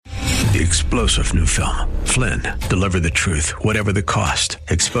The explosive new film, Flynn, deliver the truth, whatever the cost,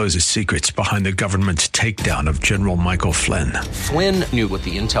 exposes secrets behind the government's takedown of General Michael Flynn. Flynn knew what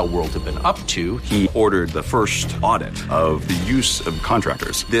the intel world had been up to. He ordered the first audit of the use of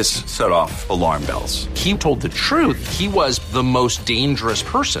contractors. This set off alarm bells. He told the truth. He was the most dangerous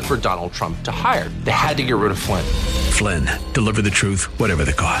person for Donald Trump to hire. They had to get rid of Flynn. Flynn, deliver the truth, whatever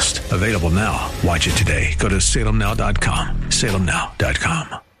the cost. Available now. Watch it today. Go to salemnow.com.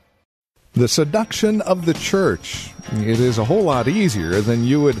 salemnow.com. The seduction of the church. It is a whole lot easier than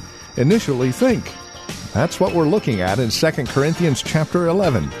you would initially think. That's what we're looking at in 2 Corinthians chapter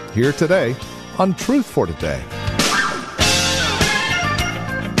 11, here today on Truth for Today.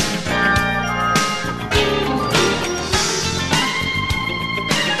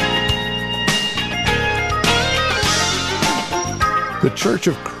 The Church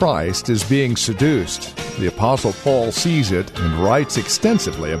of Christ is being seduced. The Apostle Paul sees it and writes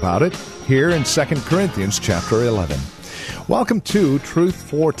extensively about it here in 2 Corinthians chapter 11. Welcome to Truth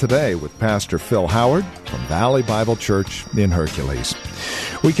for Today with Pastor Phil Howard from Valley Bible Church in Hercules.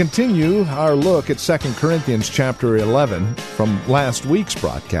 We continue our look at 2 Corinthians chapter 11 from last week's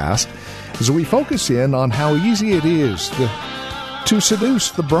broadcast as we focus in on how easy it is to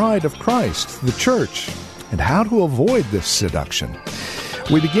seduce the bride of Christ, the church, and how to avoid this seduction.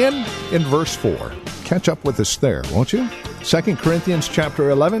 We begin in verse 4. Catch up with us there, won't you? 2 Corinthians chapter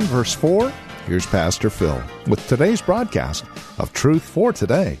 11, verse 4. Here's Pastor Phil with today's broadcast of Truth for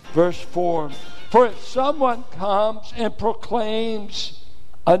Today. Verse 4. For if someone comes and proclaims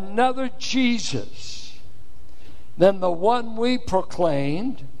another Jesus than the one we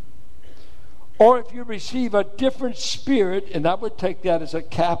proclaimed, or if you receive a different spirit, and I would take that as a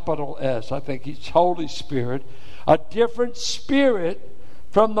capital S, I think it's Holy Spirit, a different spirit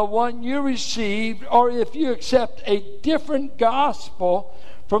from the one you received, or if you accept a different gospel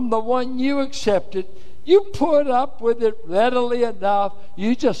from the one you accepted, you put up with it readily enough.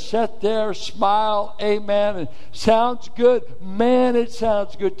 You just sit there, smile, amen, and sounds good. Man, it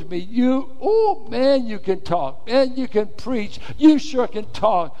sounds good to me. Man, you can talk. Man, you can preach. You sure can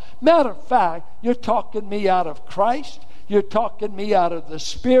talk. Matter of fact, you're talking me out of Christ. You're talking me out of the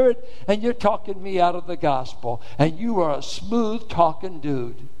Spirit, and you're talking me out of the gospel. And you are a smooth-talking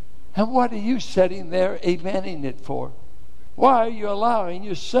dude. And what are you sitting there amening it for? Why are you allowing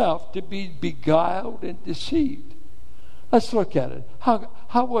yourself to be beguiled and deceived? Let's look at it.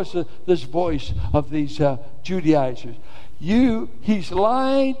 How was this voice of these Judaizers? He's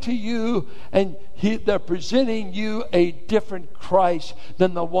lying to you, and they're presenting you a different Christ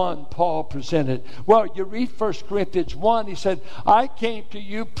than the one Paul presented. Well, you read 1 Corinthians 1, he said, I came to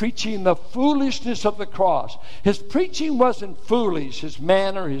you preaching the foolishness of the cross. His preaching wasn't foolish, his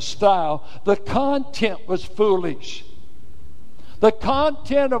manner, his style. The content was foolish. The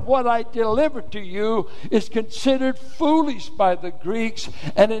content of what I delivered to you is considered foolish by the Greeks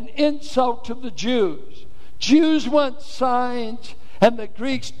and an insult to the Jews. Jews want signs, and the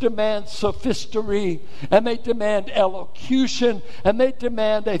Greeks demand sophistry, and they demand elocution, and they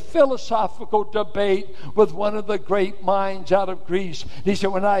demand a philosophical debate with one of the great minds out of Greece. And he said,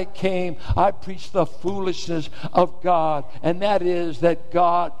 when I came, I preached the foolishness of God, and that is that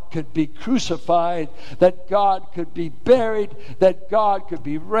God could be crucified, that God could be buried, that God could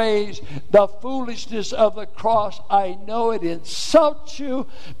be raised. The foolishness of the cross, I know it insults you,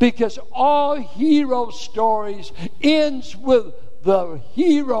 because all hero stories ends with the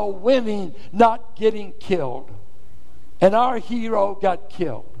hero winning, not getting killed. And our hero got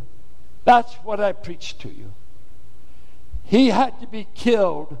killed. That's what I preached to you. He had to be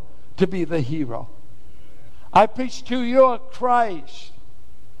killed to be the hero. I preached to you a Christ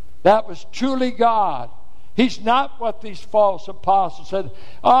that was truly God. He's not what these false apostles said.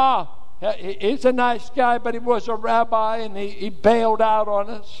 He's a nice guy, but he was a rabbi, and he bailed out on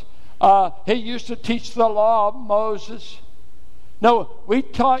us. He used to teach the law of Moses. No, we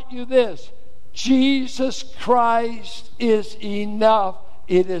taught you this. Jesus Christ is enough.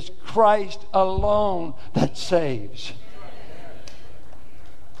 It is Christ alone that saves.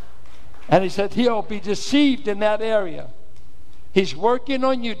 And he said he'll be deceived in that area. He's working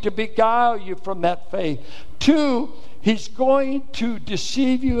on you to beguile you from that faith. 2, he's going to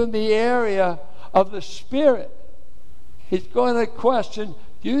deceive you in the area of the Spirit. He's going to question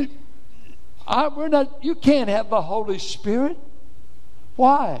you. You can't have the Holy Spirit.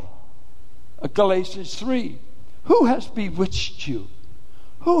 Why? Galatians 3. Who has bewitched you?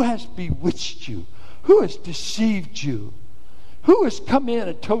 Who has bewitched you? Who has deceived you? Who has come in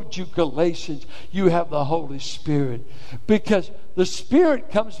and told you, Galatians, you have the Holy Spirit? Because the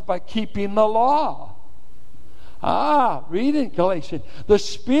Spirit comes by keeping the law. Read in Galatians. The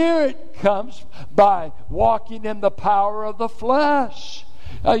Spirit comes by walking in the power of the flesh.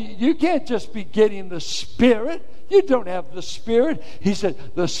 You can't just be getting the Spirit. You don't have the Spirit. He said,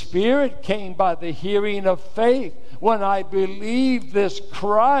 the Spirit came by the hearing of faith. When I believed this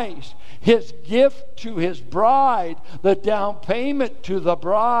Christ, His gift to His bride, the down payment to the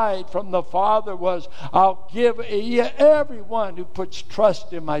bride from the Father was, I'll give everyone who puts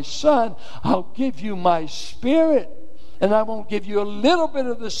trust in my Son, I'll give you my Spirit. And I won't give you a little bit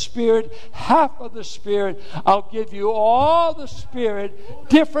of the Spirit, half of the Spirit. I'll give you all the Spirit,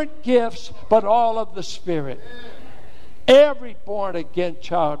 different gifts, but all of the Spirit. Every born-again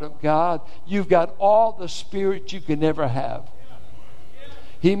child of God, you've got all the Spirit you can ever have.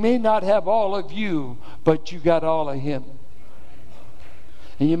 He may not have all of you, but you got all of Him.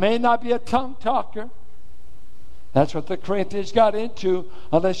 And you may not be a tongue talker. That's what the Corinthians got into,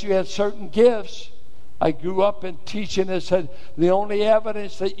 unless you had certain gifts. I grew up in teaching that said the only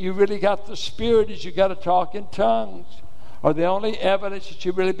evidence that you really got the Spirit is you got to talk in tongues. Or the only evidence that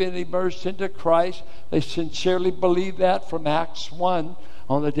you've really been immersed into Christ. They sincerely believe that from Acts 1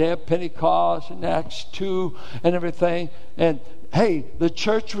 on the day of Pentecost and Acts 2 and everything. And hey, the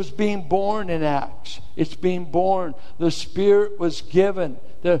church was being born in Acts. It's being born. The Spirit was given.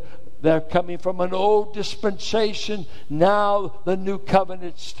 They're coming from an old dispensation. Now the new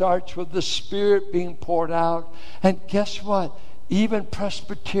covenant starts with the Spirit being poured out. And guess what? Even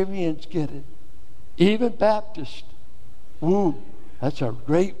Presbyterians get it. Even Baptists. Ooh, that's a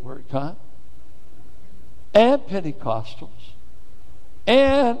great word, huh? And Pentecostals.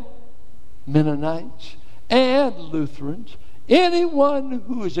 And Mennonites. And Lutherans. Anyone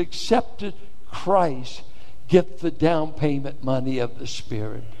who has accepted Christ gets the down payment money of the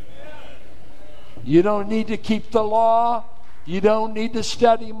Spirit. You don't need to keep the law. You don't need to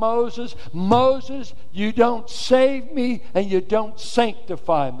study Moses. Moses, you don't save me and you don't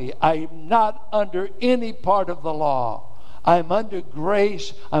sanctify me. I'm not under any part of the law. I'm under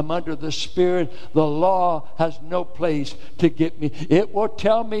grace. I'm under the Spirit. The law has no place to get me. It will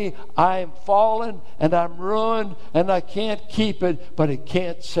tell me I'm fallen and I'm ruined and I can't keep it, but it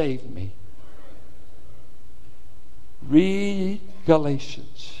can't save me. Read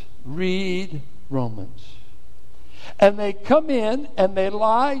Galatians. Read Romans. And they come in and they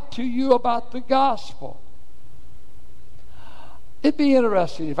lie to you about the gospel. It'd be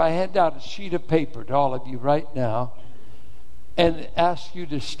interesting if I hand out a sheet of paper to all of you right now and ask you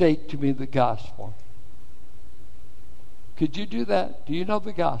to state to me the gospel. Could you do that? Do you know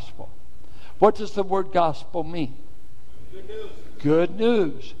the gospel? What does the word gospel mean? Good news. Good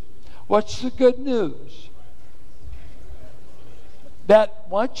news. What's the good news? That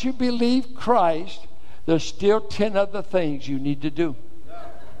once you believe Christ, there's still 10 other things you need to do.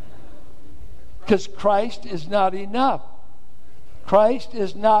 Because Christ is not enough. Christ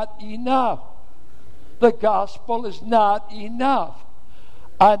is not enough. The gospel is not enough.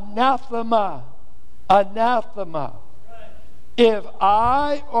 Anathema. Anathema. If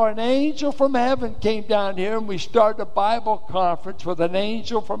I or an angel from heaven came down here and we started a Bible conference with an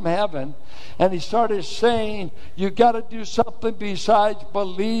angel from heaven and he started saying, you got to do something besides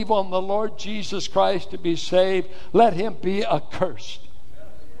believe on the Lord Jesus Christ to be saved, let him be accursed.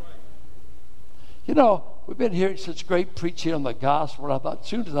 You know, we've been hearing such great preaching on the gospel. I thought as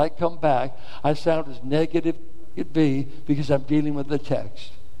soon as I come back, I sound as negative as it could be because I'm dealing with the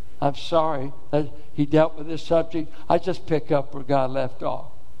text. I'm sorry that he dealt with this subject. I just pick up where God left off.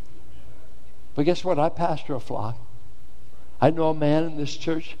 But guess what? I pastor a flock. I know a man in this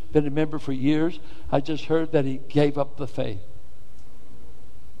church, been a member for years. I just heard that he gave up the faith.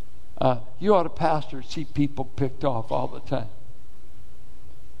 You ought to pastor and see people picked off all the time.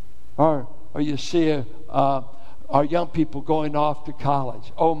 Or you see our young people going off to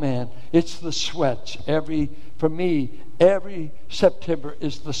college. Oh man, it's the sweats. For me, every September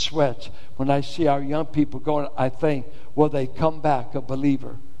is the sweats. When I see our young people going, I think, will they come back a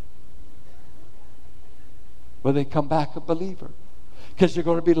believer? Will they come back a believer? Because they're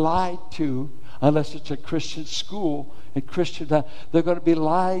going to be lied to, unless it's a Christian school and Christian. They're going to be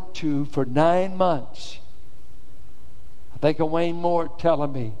lied to for 9 months. I think of Wayne Moore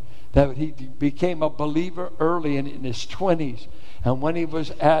telling me that he became a believer early in his 20s. And when he was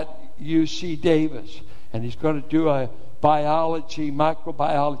at UC Davis, and he's going to do a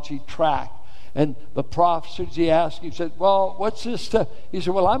microbiology track. And the prof, as soon as he asked, he said, well, what's this stuff? He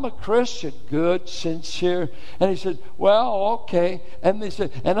said, well, I'm a Christian. Good, sincere. And he said, well, okay. And they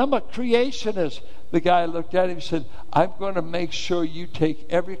said, and I'm a creationist. The guy looked at him and said, I'm going to make sure you take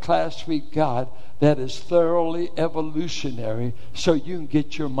every class we got that is thoroughly evolutionary so you can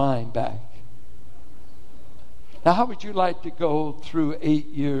get your mind back. Now, how would you like to go through 8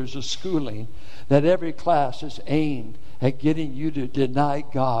 years of schooling that every class is aimed at getting you to deny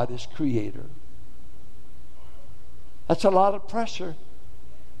God as creator? That's a lot of pressure.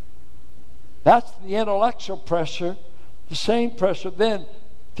 That's the intellectual pressure. The same pressure then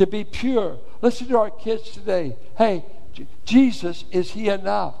to be pure. Listen to our kids today. Hey, Jesus, is he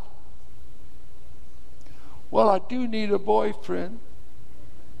enough? Well, I do need a boyfriend.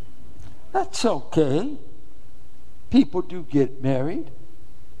 That's okay. People do get married.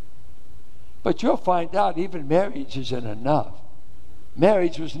 But you'll find out even marriage isn't enough.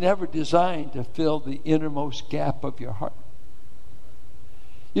 Marriage was never designed to fill the innermost gap of your heart.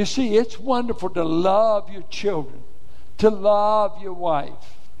 You see, it's wonderful to love your children, to love your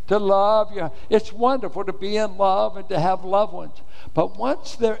wife, to love your... It's wonderful to be in love and to have loved ones. But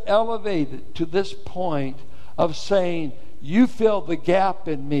once they're elevated to this point of saying, you fill the gap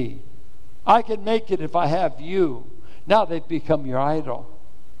in me, I can make it if I have you. Now they've become your idol.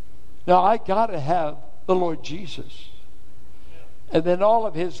 Now I got to have the Lord Jesus. And then all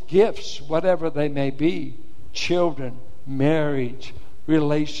of his gifts, whatever they may be, children, marriage,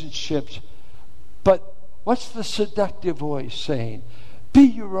 relationships. But what's the seductive voice saying? Be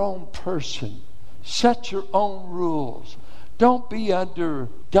your own person. Set your own rules. Don't be under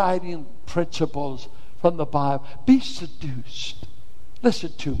guiding principles from the Bible. Be seduced.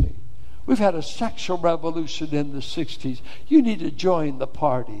 Listen to me. We've had a sexual revolution in the 60s. You need to join the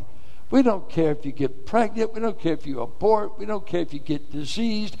party. We don't care if you get pregnant. We don't care if you abort. We don't care if you get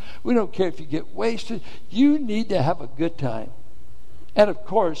diseased. We don't care if you get wasted. You need to have a good time. And of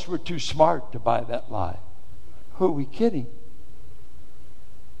course, we're too smart to buy that lie. Who are we kidding?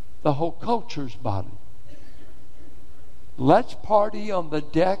 The whole culture's bought it. Let's party on the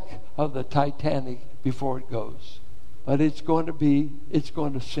deck of the Titanic before it goes. But it's going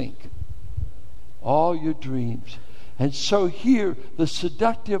to sink. All your dreams. And so here, the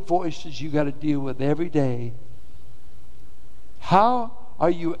seductive voices you got to deal with every day. How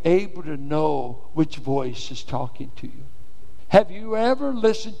are you able to know which voice is talking to you? Have you ever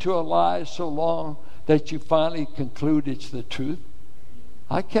listened to a lie so long that you finally conclude it's the truth?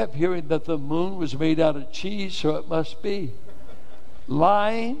 I kept hearing that the moon was made out of cheese, so it must be.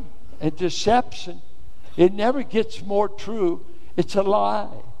 Lying and deception. It never gets more true. It's a lie.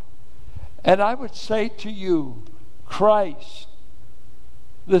 And I would say to you, Christ,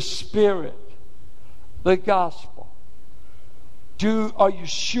 the Spirit, the gospel. Are you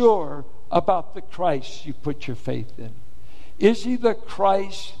sure about the Christ you put your faith in? Is he the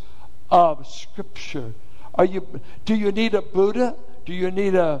Christ of Scripture? Do you need a Buddha? Do you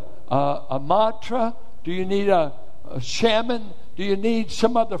need a mantra? Do you need a shaman? Do you need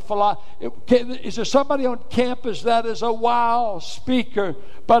some other philosophy? Is there somebody on campus that is a wow speaker,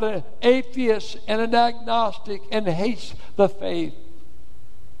 but an atheist and an agnostic and hates the faith?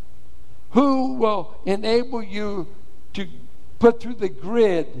 Who will enable you to put through the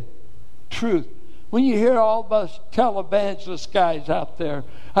grid truth? When you hear all those televangelist guys out there,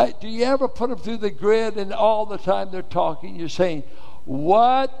 do you ever put them through the grid and all the time they're talking, you're saying,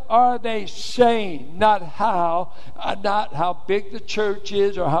 what are they saying? Not how big the church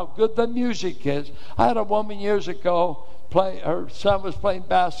is or how good the music is. I had a woman years ago, her son was playing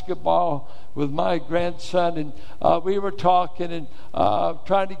basketball with my grandson, and we were talking and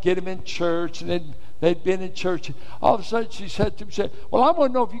trying to get him in church, and they'd been in church. All of a sudden she said to me, well, I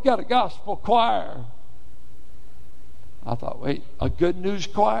want to know if you got a gospel choir. I thought, wait, a good news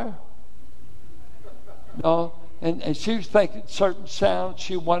choir? No. And she was thinking certain sounds.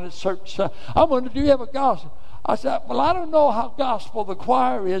 She wanted certain sounds. I wondered, do you have a gospel? I said, well, I don't know how gospel the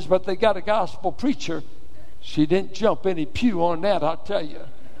choir is, but they got a gospel preacher. She didn't jump any pew on that, I'll tell you.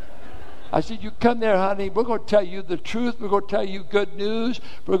 I said, you come there, honey. We're going to tell you the truth. We're going to tell you good news.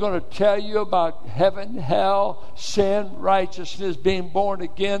 We're going to tell you about heaven, hell, sin, righteousness, being born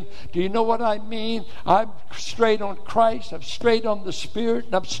again. Do you know what I mean? I'm straight on Christ. I'm straight on the Spirit.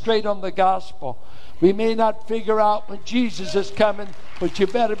 And I'm straight on the gospel. We may not figure out when Jesus is coming, but you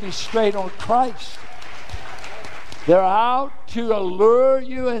better be straight on Christ. They're out to allure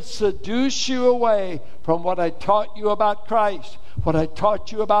you and seduce you away from what I taught you about Christ, what I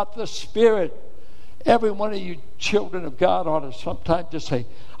taught you about the Spirit. Every one of you children of God ought to sometimes just say,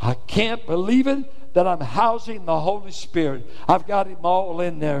 I can't believe it that I'm housing the Holy Spirit. I've got him all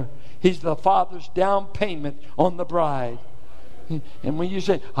in there. He's the Father's down payment on the bride. And when you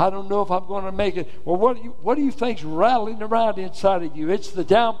say, I don't know if I'm going to make it, well, what do you think's rattling around inside of you? It's the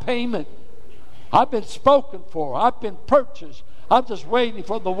down payment. I've been spoken for. I've been purchased. I'm just waiting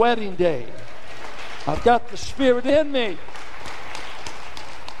for the wedding day. I've got the Spirit in me.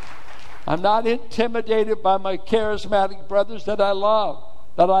 I'm not intimidated by my charismatic brothers that I love,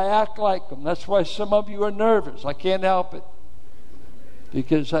 that I act like them. That's why some of you are nervous. I can't help it.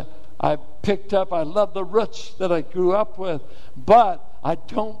 Because I picked up, I love the roots that I grew up with. But I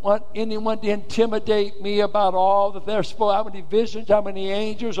don't want anyone to intimidate me about all that they're supposed, how many visions, how many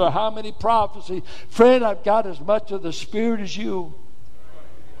angels, or how many prophecies. Friend, I've got as much of the Spirit as you.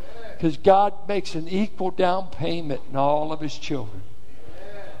 Because God makes an equal down payment in all of His children.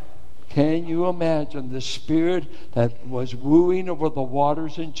 Can you imagine the Spirit that was wooing over the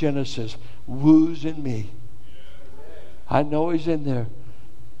waters in Genesis woos in me? I know He's in there.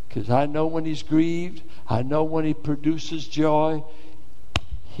 Because I know when He's grieved. I know when He produces joy.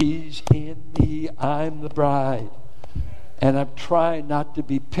 He's in me. I'm the bride. And I'm trying not to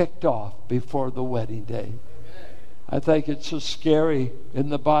be picked off before the wedding day. I think it's so scary in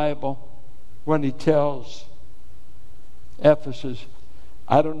the Bible when He tells Ephesus,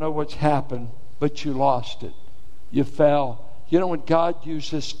 I don't know what's happened, but you lost it. You fell. You know, when God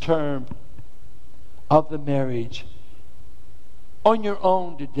used this term of the marriage, on your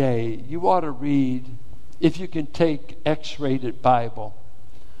own today, you ought to read, if you can take X-rated Bible,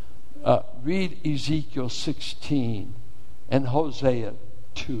 read Ezekiel 16 and Hosea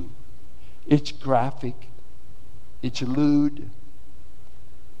 2. It's graphic. It's lewd.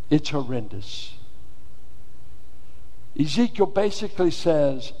 It's horrendous. Ezekiel basically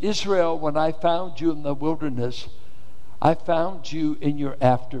says, Israel, when I found you in the wilderness, I found you in your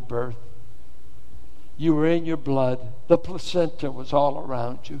afterbirth. You were in your blood. The placenta was all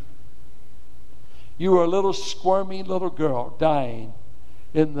around you. You were a little squirmy little girl dying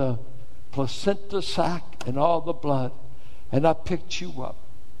in the placenta sac and all the blood. And I picked you up.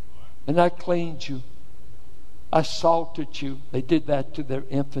 And I cleaned you. I salted you. They did that to their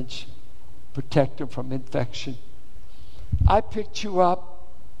infants. Protect them from infection. I picked you up.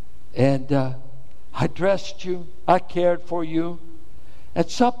 And I dressed you. I cared for you. And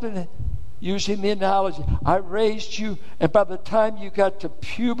something, using the analogy, I raised you. And by the time you got to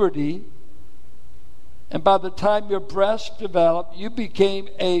puberty, and by the time your breasts developed, you became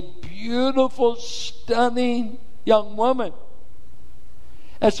a beautiful, stunning young woman.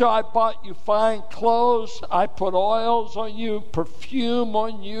 And so I bought you fine clothes. I put oils on you, perfume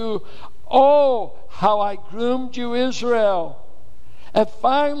on you. Oh, how I groomed you, Israel. And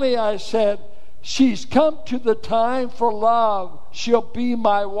finally I said, she's come to the time for love. She'll be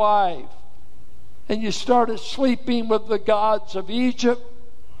my wife. And you started sleeping with the gods of Egypt,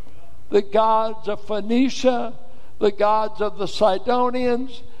 the gods of Phoenicia, the gods of the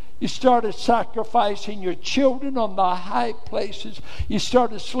Sidonians. You started sacrificing your children on the high places. You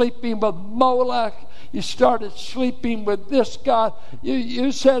started sleeping with Molech. You started sleeping with this God.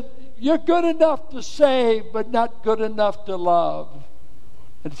 You said, you're good enough to save, but not good enough to love.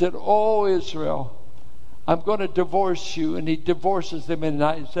 And he said, oh, Israel, I'm going to divorce you. And he divorces them in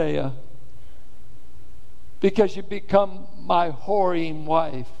Isaiah. Because you become my whoring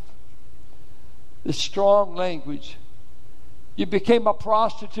wife. The strong language. You became a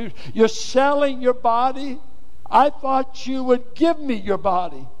prostitute. You're selling your body. I thought you would give me your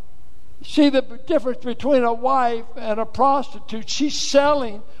body. See the difference between a wife and a prostitute. She's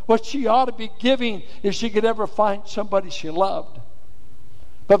selling what she ought to be giving if she could ever find somebody she loved.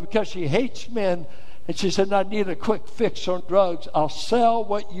 But because she hates men, and she said, I need a quick fix on drugs, I'll sell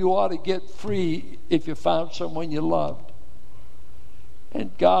what you ought to get free if you found someone you loved.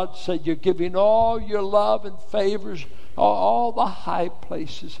 And God said, you're giving all your love and favors, all the high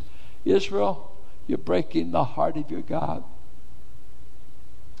places. Israel, you're breaking the heart of your God.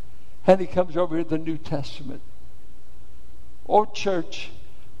 And he comes over to the New Testament. Oh, church,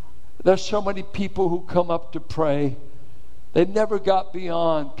 there's so many people who come up to pray. They never got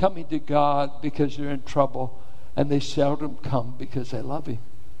beyond coming to God because they're in trouble, and they seldom come because they love Him.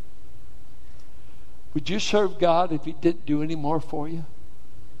 Would you serve God if He didn't do any more for you?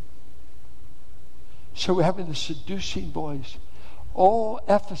 So we're having the seducing voice. Oh,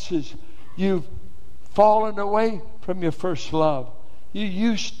 Ephesus, you've fallen away from your first love. You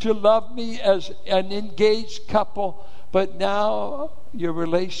used to love me as an engaged couple, but now your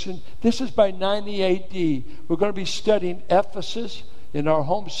relation. This is by 90 AD. We're going to be studying Ephesus in our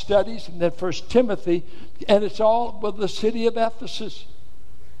home studies, and then 1 Timothy, and it's all with the city of Ephesus.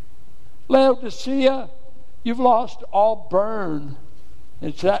 Laodicea, you've lost all burn.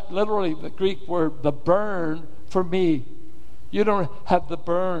 It's that literally the Greek word, the burn for me. You don't have the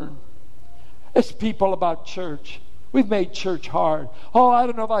burn. It's people about church. We've made church hard. Oh, I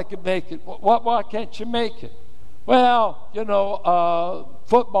don't know if I can make it. Why can't you make it? Well,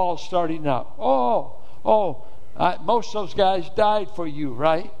 football's starting up. Most of those guys died for you,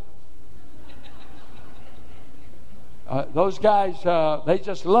 right? those guys, they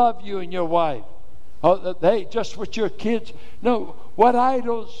just love you and your wife. Oh, they just with your kids. No, what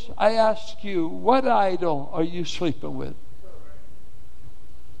idols, I ask you, what idol are you sleeping with?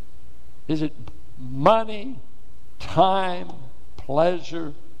 Is it money, time,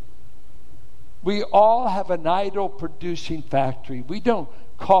 pleasure? We all have an idol-producing factory. We don't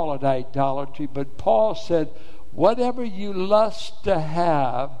call it idolatry, but Paul said, whatever you lust to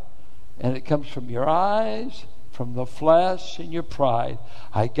have, and it comes from your eyes, from the flesh, and your pride.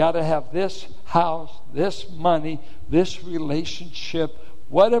 I got to have this house, this money, this relationship,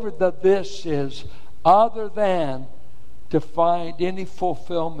 whatever the this is, other than to find any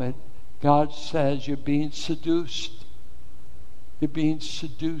fulfillment. God says you're being seduced. You're being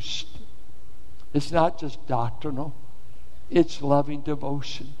seduced. It's not just doctrinal. It's loving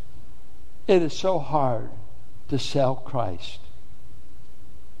devotion. It is so hard to sell Christ.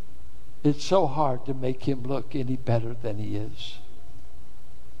 It's so hard to make him look any better than he is.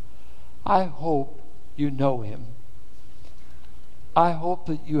 I hope you know him. I hope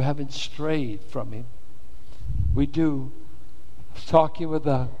that you haven't strayed from him. We do. I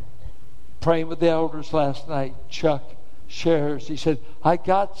was praying with the elders last night. Chuck shares. He said, I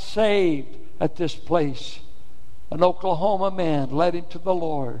got saved at this place. An Oklahoma man led him to the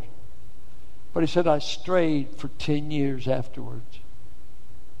Lord. But he said, I strayed for 10 years afterwards.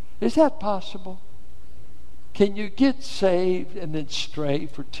 Is that possible? Can you get saved and then stray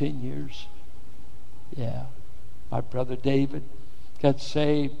for 10 years? Yeah. My brother David got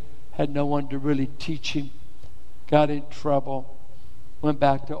saved, had no one to really teach him, got in trouble, went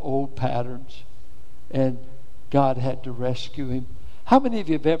back to old patterns, and God had to rescue him. How many of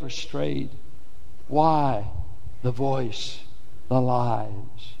you have ever strayed? Why? The voice, the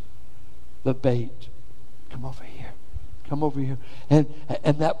lies, the bait. Come over here. Come over here. And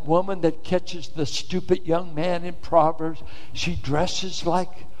that woman that catches the stupid young man in Proverbs, she dresses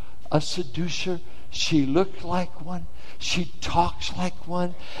like a seducer. She looks like one. She talks like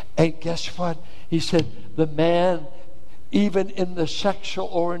one. And guess what? He said, the man, even in the sexual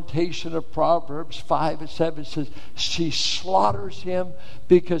orientation of Proverbs 5 and 7, says, she slaughters him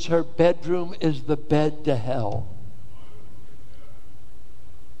because her bedroom is the bed to hell.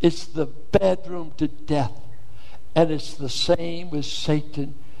 It's the bedroom to death. And it's the same with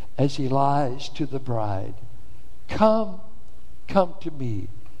Satan as he lies to the bride. Come to me.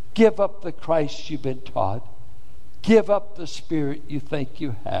 Give up the Christ you've been taught. Give up the spirit you think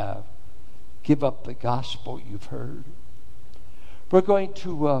you have. Give up the gospel you've heard. We're going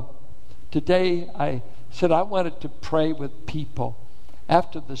to, today I said I wanted to pray with people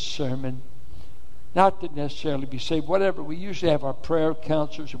after the sermon. Not to necessarily be saved, whatever. We usually have our prayer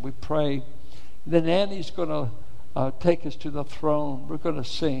counselors and we pray. Then Annie's going to take us to the throne. We're going to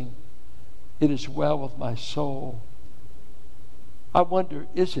sing, It Is Well With My Soul. I wonder,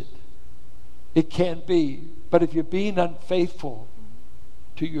 is it? It can be. But if you're being unfaithful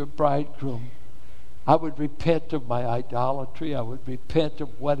to your bridegroom, I would repent of my idolatry. I would repent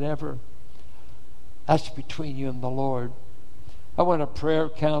of whatever. That's between you and the Lord. I want our prayer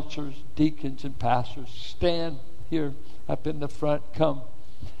counselors, deacons, and pastors stand here up in the front. Come.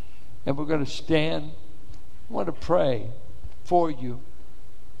 And we're going to stand. I want to pray for you.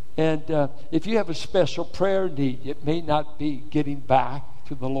 And if you have a special prayer need, it may not be getting back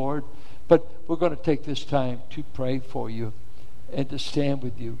to the Lord, but we're going to take this time to pray for you and to stand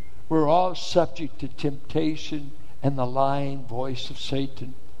with you. We're all subject to temptation and the lying voice of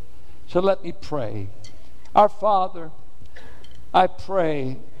Satan. So let me pray. Our Father, I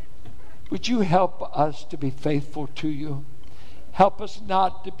pray, would you help us to be faithful to you? Help us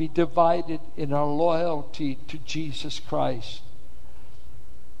not to be divided in our loyalty to Jesus Christ.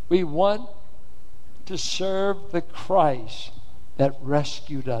 We want to serve the Christ that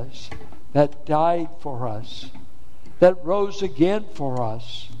rescued us, that died for us, that rose again for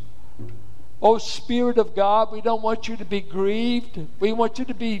us. Oh, Spirit of God, we don't want you to be grieved. We want you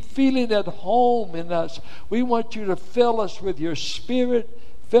to be feeling at home in us. We want you to fill us with your Spirit.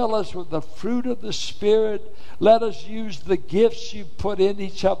 Fill us with the fruit of the Spirit. Let us use the gifts you put in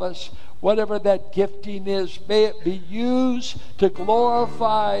each of us. Whatever that gifting is, may it be used to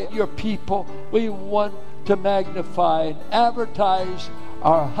glorify your people. We want to magnify and advertise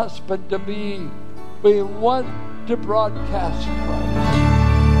our husband-to-be. We want to broadcast Christ.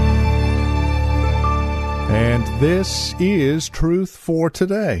 And this is Truth for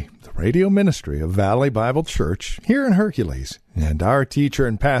Today, the radio ministry of Valley Bible Church here in Hercules, and our teacher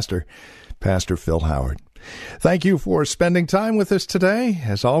and pastor, Pastor Phil Howard. Thank you for spending time with us today.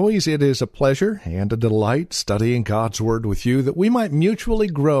 As always, it is a pleasure and a delight studying God's Word with you that we might mutually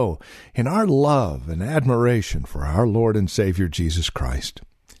grow in our love and admiration for our Lord and Savior Jesus Christ.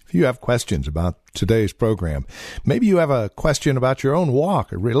 If you have questions about today's program, maybe you have a question about your own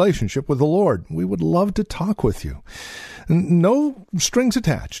walk or relationship with the Lord, we would love to talk with you. No strings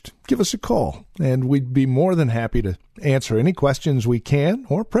attached. Give us a call, and we'd be more than happy to answer any questions we can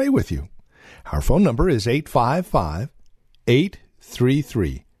or pray with you. Our phone number is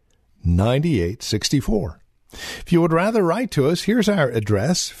 855-833-9864. If you would rather write to us, here's our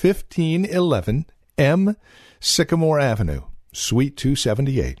address, 1511 M. Sycamore Avenue, Suite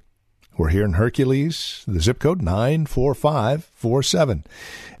 278. We're here in Hercules, the zip code 94547.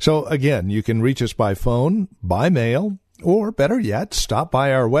 So again, you can reach us by phone, by mail, or better yet, stop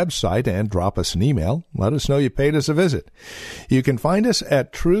by our website and drop us an email. Let us know you paid us a visit. You can find us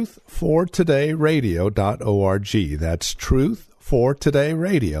at truthfortodayradio.org. That's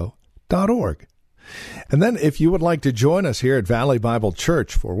truthfortodayradio.org. And then if you would like to join us here at Valley Bible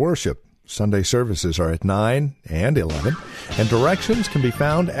Church for worship, Sunday services are at 9 and 11, and directions can be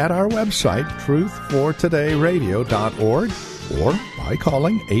found at our website, truthfortodayradio.org, or by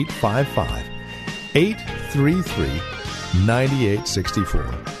calling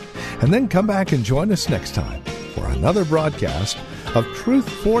 855-833-9864. And then come back and join us next time for another broadcast of Truth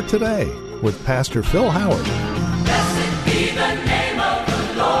for Today with Pastor Phil Howard. Blessed be the name of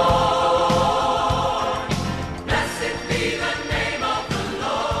the Lord.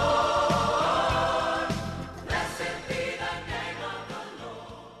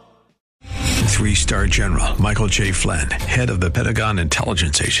 Three-star General Michael J. Flynn, head of the Pentagon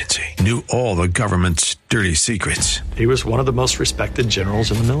Intelligence Agency, knew all the government's dirty secrets. He was one of the most respected generals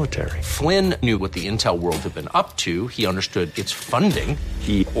in the military. Flynn knew what the intel world had been up to. He understood its funding.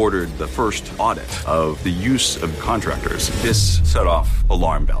 He ordered the first audit of the use of contractors. This set off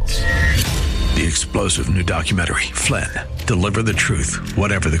alarm bells. The explosive new documentary, Flynn, Deliver the Truth,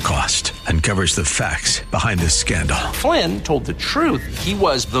 Whatever the Cost, uncovers the facts behind this scandal. Flynn told the truth. He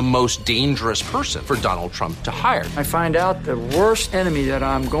was the most dangerous person for Donald Trump to hire. I find out the worst enemy that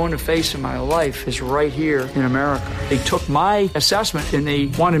I'm going to face in my life is right here in America. They took my assessment and they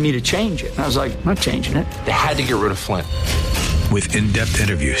wanted me to change it. And I was like, I'm not changing it. They had to get rid of Flynn. With in-depth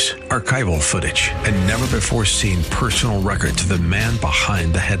interviews, archival footage, and never-before-seen personal records of the man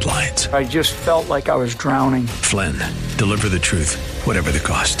behind the headlines. I just felt like I was drowning. Flynn, Deliver the Truth, Whatever the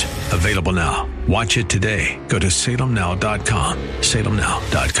Cost. Available now. Watch it today. Go to salemnow.com.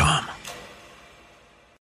 salemnow.com.